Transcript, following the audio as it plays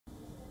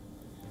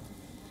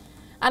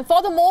And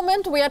for the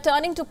moment, we are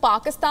turning to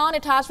Pakistan.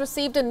 It has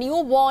received a new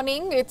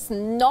warning. It's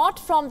not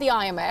from the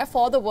IMF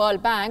or the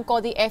World Bank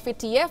or the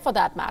FATF for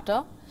that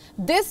matter.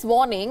 This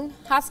warning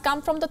has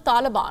come from the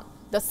Taliban,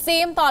 the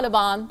same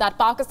Taliban that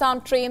Pakistan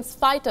trains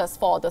fighters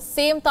for, the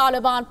same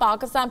Taliban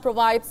Pakistan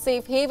provides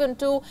safe haven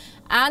to,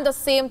 and the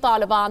same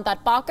Taliban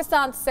that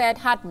Pakistan said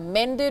had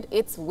mended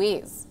its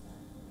ways.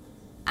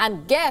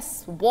 And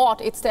guess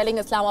what it's telling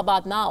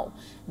Islamabad now?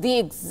 The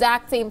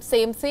exact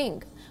same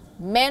thing.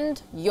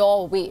 Mend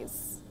your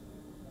ways.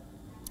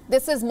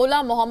 This is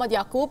Mullah Muhammad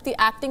Yaqub, the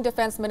acting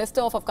defense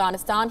minister of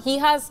Afghanistan. He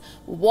has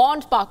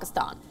warned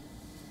Pakistan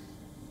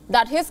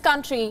that his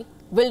country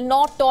will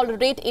not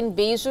tolerate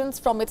invasions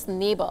from its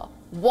neighbor.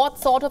 What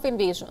sort of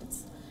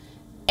invasions?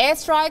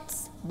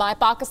 Airstrikes by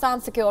Pakistan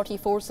security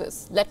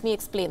forces. Let me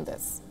explain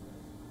this.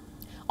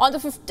 On the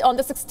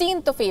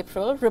 16th of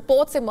April,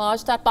 reports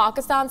emerged that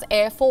Pakistan's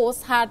Air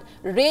Force had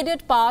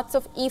raided parts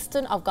of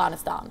eastern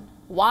Afghanistan.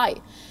 Why?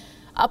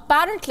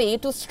 Apparently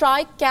to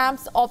strike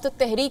camps of the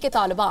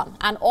Tehreek-e-Taliban,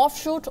 an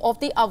offshoot of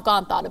the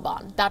Afghan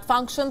Taliban that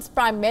functions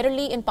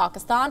primarily in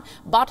Pakistan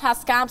but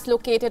has camps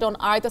located on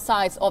either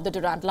sides of the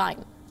Durand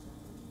line.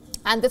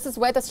 And this is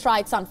where the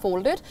strikes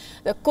unfolded,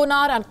 the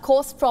Kunar and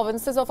Khost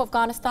provinces of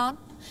Afghanistan.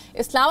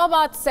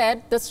 Islamabad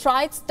said the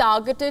strikes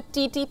targeted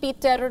TTP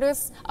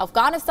terrorists.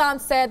 Afghanistan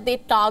said they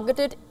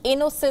targeted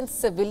innocent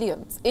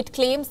civilians. It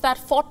claims that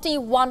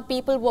 41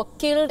 people were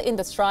killed in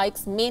the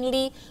strikes,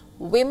 mainly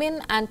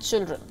women and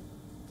children.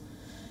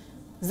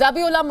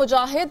 Zabiullah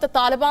Mujahid, the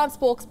Taliban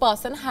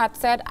spokesperson, had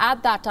said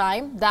at that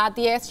time that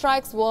the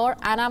airstrikes were,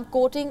 and I'm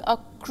quoting, a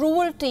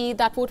cruelty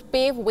that would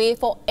pave way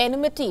for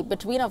enmity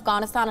between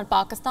Afghanistan and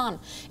Pakistan.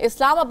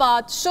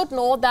 Islamabad should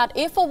know that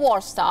if a war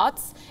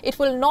starts, it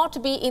will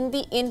not be in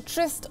the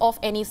interest of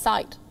any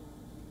side.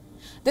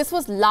 This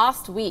was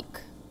last week.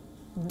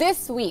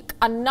 This week,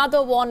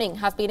 another warning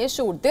has been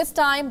issued, this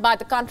time by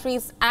the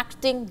country's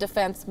acting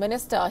defense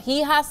minister.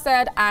 He has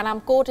said, and I'm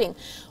quoting,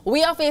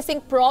 "We are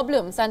facing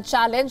problems and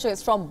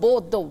challenges from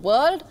both the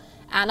world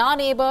and our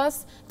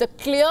neighbors. The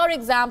clear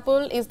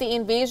example is the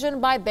invasion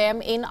by them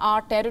in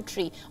our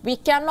territory. We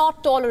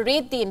cannot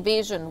tolerate the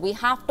invasion. We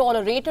have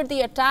tolerated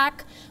the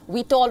attack.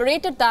 We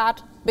tolerated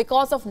that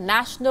because of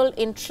national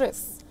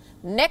interests.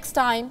 Next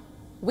time,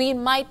 we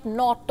might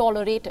not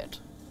tolerate it."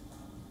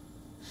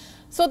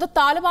 So the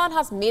Taliban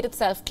has made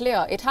itself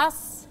clear. It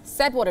has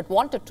said what it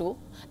wanted to.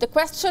 The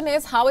question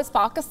is, how is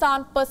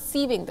Pakistan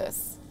perceiving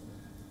this?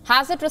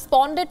 Has it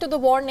responded to the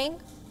warning?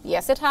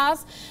 Yes, it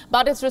has.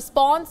 But its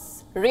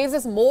response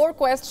raises more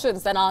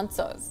questions than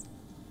answers.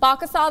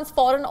 Pakistan's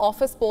Foreign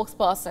Office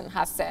spokesperson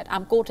has said,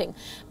 I'm quoting,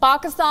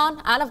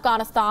 "Pakistan and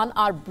Afghanistan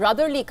are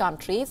brotherly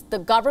countries. The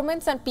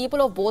governments and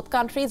people of both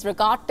countries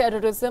regard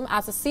terrorism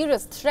as a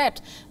serious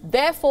threat.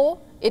 Therefore,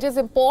 it is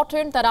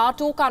important that our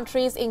two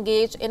countries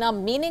engage in a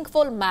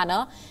meaningful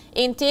manner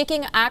in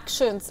taking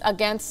actions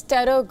against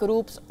terror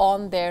groups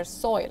on their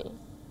soil."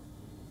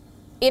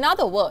 In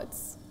other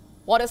words,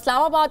 what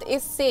Islamabad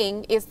is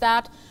saying is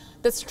that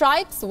the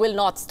strikes will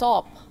not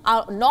stop,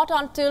 not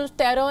until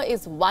terror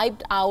is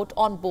wiped out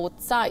on both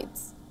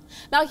sides.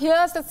 Now,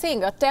 here's the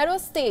thing. A terror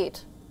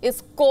state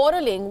is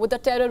quarreling with the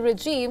terror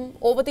regime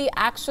over the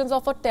actions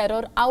of a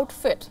terror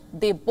outfit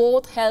they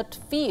both helped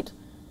feed.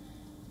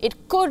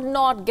 It could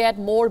not get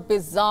more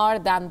bizarre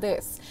than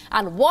this.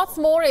 And what's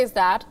more is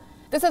that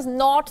this is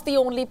not the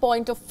only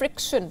point of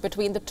friction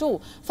between the two.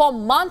 For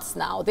months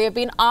now, they have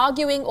been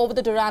arguing over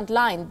the Durand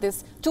line,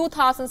 this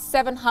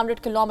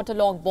 2,700-kilometer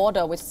long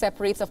border which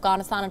separates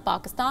Afghanistan and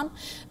Pakistan.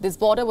 This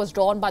border was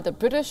drawn by the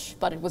British,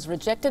 but it was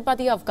rejected by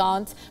the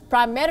Afghans,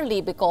 primarily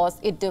because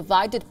it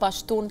divided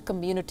Pashtun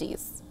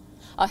communities.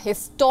 A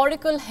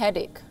historical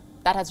headache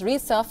that has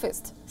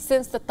resurfaced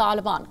since the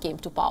Taliban came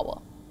to power.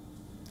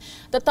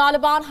 The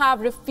Taliban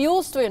have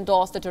refused to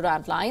endorse the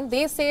Durand line.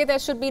 They say there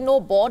should be no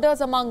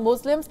borders among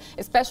Muslims,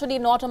 especially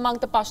not among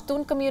the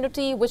Pashtun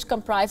community, which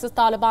comprises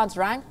Taliban's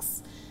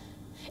ranks.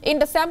 In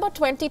December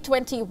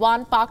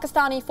 2021,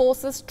 Pakistani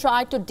forces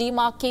tried to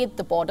demarcate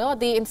the border.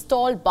 They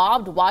installed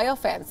barbed wire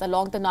fence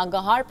along the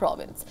Nangarhar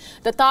province.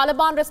 The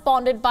Taliban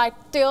responded by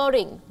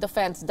tearing the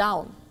fence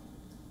down.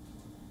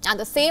 And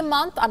the same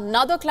month,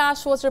 another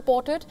clash was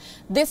reported,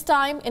 this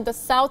time in the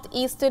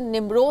southeastern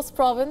Nimroz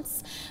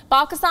province.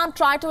 Pakistan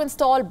tried to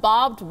install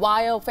barbed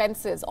wire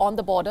fences on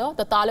the border.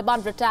 The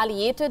Taliban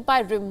retaliated by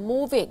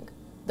removing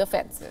the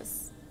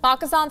fences.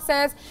 Pakistan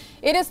says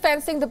it is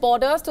fencing the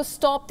borders to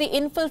stop the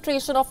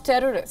infiltration of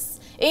terrorists.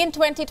 In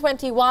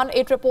 2021,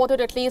 it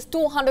reported at least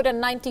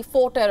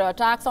 294 terror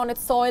attacks on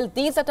its soil.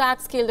 These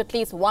attacks killed at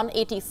least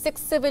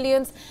 186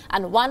 civilians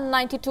and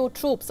 192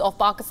 troops of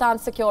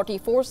Pakistan's security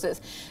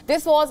forces.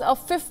 This was a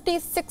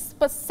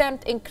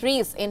 56%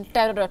 increase in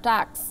terror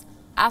attacks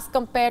as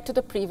compared to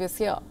the previous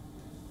year.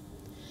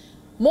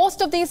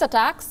 Most of these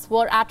attacks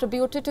were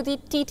attributed to the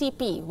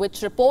TTP,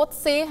 which reports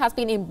say has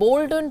been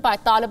emboldened by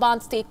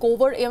Taliban's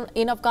takeover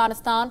in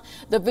Afghanistan.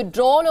 The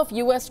withdrawal of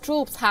US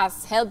troops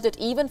has helped it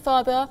even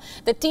further.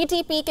 The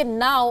TTP can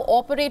now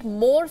operate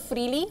more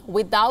freely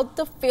without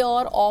the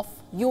fear of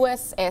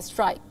US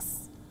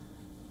airstrikes.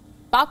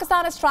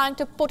 Pakistan is trying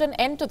to put an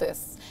end to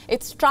this.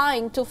 It's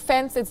trying to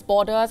fence its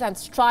borders and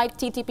strike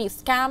TTP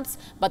scams,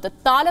 but the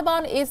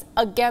Taliban is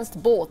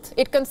against both.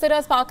 It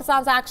considers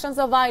Pakistan's actions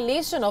a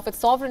violation of its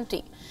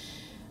sovereignty.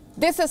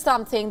 This is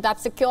something that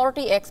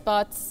security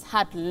experts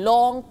had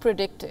long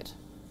predicted.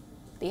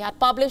 They had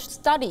published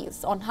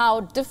studies on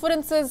how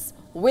differences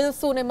will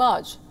soon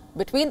emerge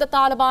between the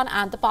Taliban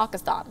and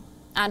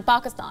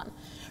Pakistan.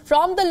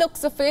 From the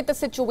looks of it, the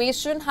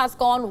situation has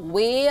gone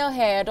way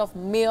ahead of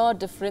mere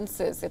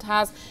differences. It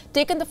has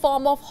taken the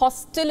form of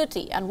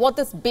hostility. And what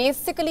this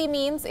basically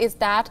means is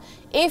that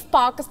if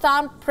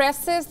Pakistan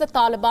presses the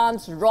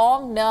Taliban's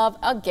wrong nerve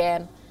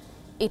again,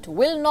 it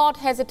will not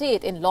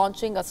hesitate in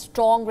launching a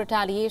strong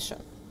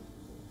retaliation.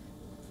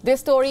 This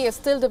story is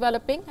still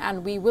developing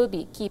and we will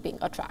be keeping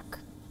a track.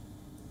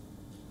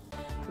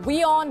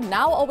 WION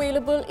now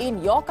available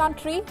in your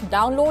country.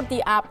 Download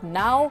the app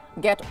now.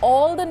 Get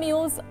all the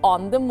news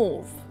on the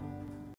move.